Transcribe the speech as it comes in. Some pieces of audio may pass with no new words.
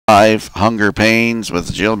Hunger Pains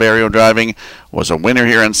with Jill Barrio driving was a winner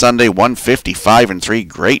here on Sunday, 155.3.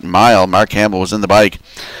 Great mile. Mark Campbell was in the bike.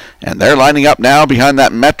 And they're lining up now behind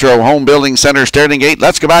that Metro Home Building Center starting gate.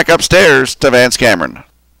 Let's go back upstairs to Vance Cameron.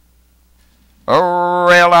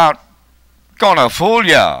 Rail out. Gonna fool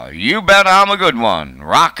ya. You bet I'm a good one.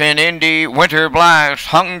 Rockin' Indy, Winter Blast,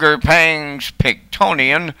 Hunger Pangs,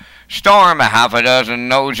 Pictonian, Storm, a half a dozen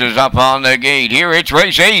noses up on the gate. Here it's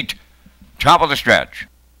race 8. Top of the stretch.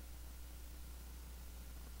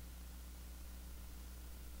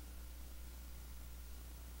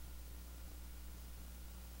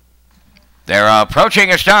 They're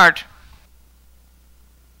approaching a start.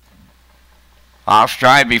 Off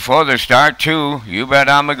stride before the start, too. You bet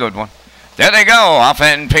I'm a good one. There they go, off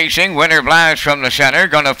and pacing. Winter Blast from the center.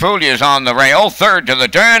 Gonna Fool Ya's on the rail. Third to the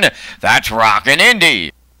turn. That's Rockin'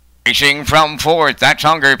 Indy. Racing from fourth, that's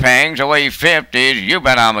Hunger Pangs. Away fifth is You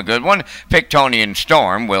Bet I'm a Good One. Pictonian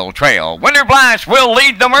Storm will trail. Winter Blast will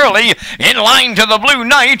lead them early. In line to the Blue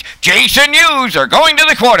Knight, Jason Hughes are going to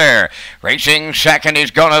the quarter. Racing second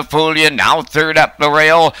is Gonna Fool Ya. Now third up the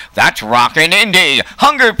rail, that's Rockin' Indy.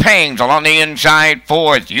 Hunger Pangs along the inside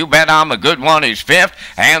fourth. You Bet I'm a Good One is fifth.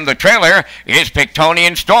 And the trailer is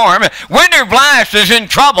Pictonian Storm. Winter Blast is in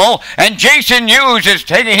trouble, and Jason Hughes is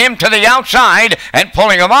taking him to the outside and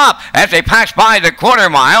pulling him up as they pass by the quarter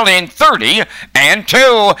mile in 30 and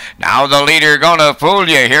 2. Now the leader Gonna Fool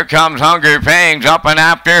Ya. Here comes Hunger Pangs up and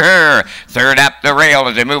after her. Third up the rail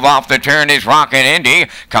as they move off the turn is Rockin' Indy.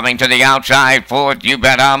 Coming to the outside fourth, You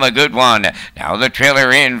Bet I'm a Good One. Now the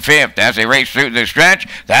trailer in fifth as they race through the stretch.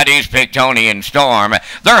 That is Pictonian Storm.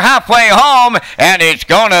 They're halfway home, and it's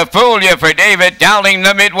Gonna Fool Ya for David Dowling,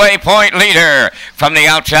 the midway point leader. From the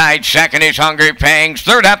outside second is Hunger Pangs.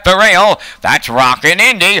 Third up the rail, that's Rockin'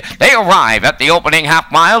 Indy. They arrive at the opening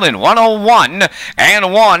half mile in 1:01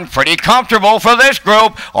 and 1. Pretty comfortable for this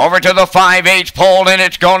group. Over to the 5/8 pole, and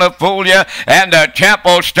it's Gonna Fool Ya. And the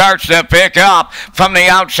tempo starts to pick up. From the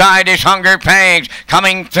outside is Hunger Pangs.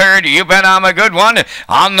 Coming third, You Bet I'm a Good One.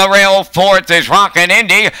 On the rail fourth is Rockin'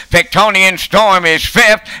 Indy. Pictonian Storm is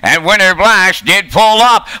fifth. And Winter Blast did pull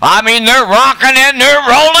up. I mean, they're rocking and they're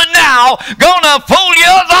rolling now. Gonna Fool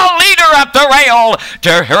Ya, the leader up the rail.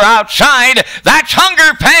 To her outside, that's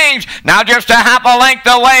Hunger Pangs. Now just a half a length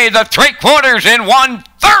away, the 3/4 in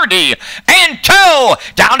 1:30 and 2.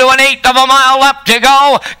 Down to an 1/8 of a mile left to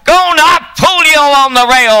go. Gonna Fool Ya on the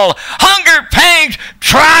rail. Hunger Pangs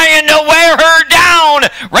trying to wear her down.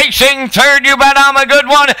 Racing third, You Bet I'm a Good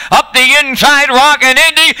One. Up the inside, Rockin'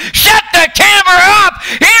 Indy. Set the camera up.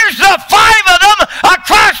 Here's the 5 of them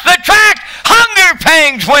across the track. Hunger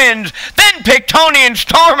Pangs wins. Then Pictonian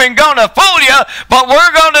Storm and Gonna Fool Ya. But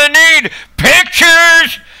we're going to need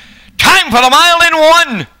pictures. Time for the mile in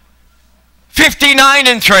 1:59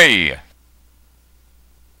 and 3.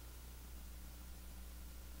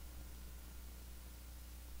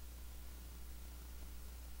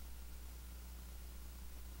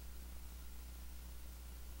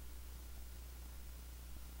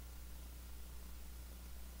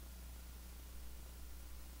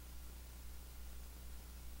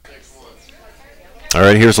 All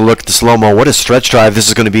right, here's a look at the slow-mo. What a stretch drive this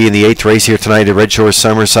is going to be in the 8th race here tonight at Redshores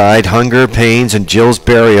Summerside. Hunger Pains and Jill's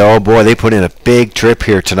Barrio. Oh, boy, they put in a big trip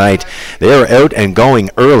here tonight. They are out and going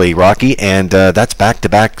early, Rocky, and that's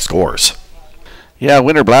back-to-back scores. Yeah,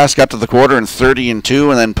 Winter Blast got to the quarter in 30 and 2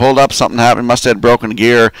 and then pulled up. Something happened. Must have had broken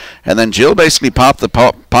gear. And then Jill basically popped the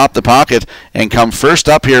pocket and come first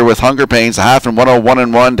up here with Hunger Pains. The half in 1:01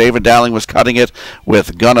 and 1. David Dowling was cutting it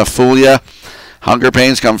with Gonna Fool Ya. Hunger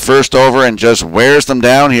Pains come first over and just wears them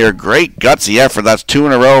down here. Great gutsy effort. That's 2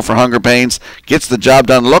 in a row for Hunger Pains. Gets the job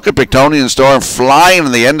done. Look at Pictonian Storm flying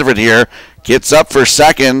in the end of it here. Gets up for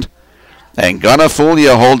second. And Gonna Fool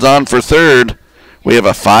Ya holds on for third. We have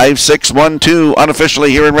a 5-6-1-2 unofficially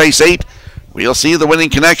here in race 8. We'll see the winning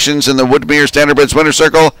connections in the Woodmere Standardbreds Winner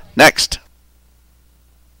Circle next.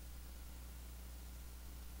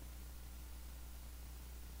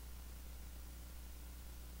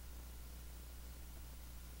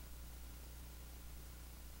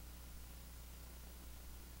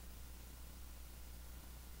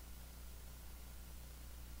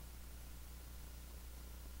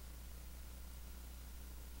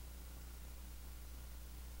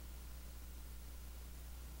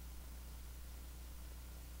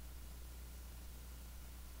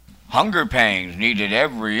 Hunger Pangs needed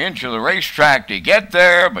every inch of the racetrack to get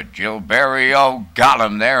there, but Jill Barrio got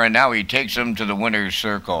him there, and now he takes him to the winner's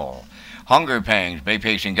circle. Hunger Pangs, Bay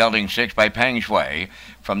Pacing Gelding 6 by Pang Shui.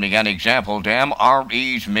 From the Unexample Dam,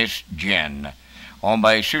 R.E.'s Miss Jen. Owned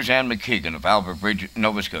by Suzanne McKeegan of Albert Bridge,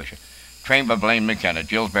 Nova Scotia. trained by Blaine McKenna.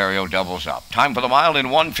 Jill's Barrio doubles up. Time for the mile in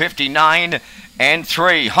 1:59 and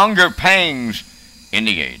 3. Hunger Pangs in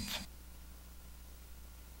the 8th.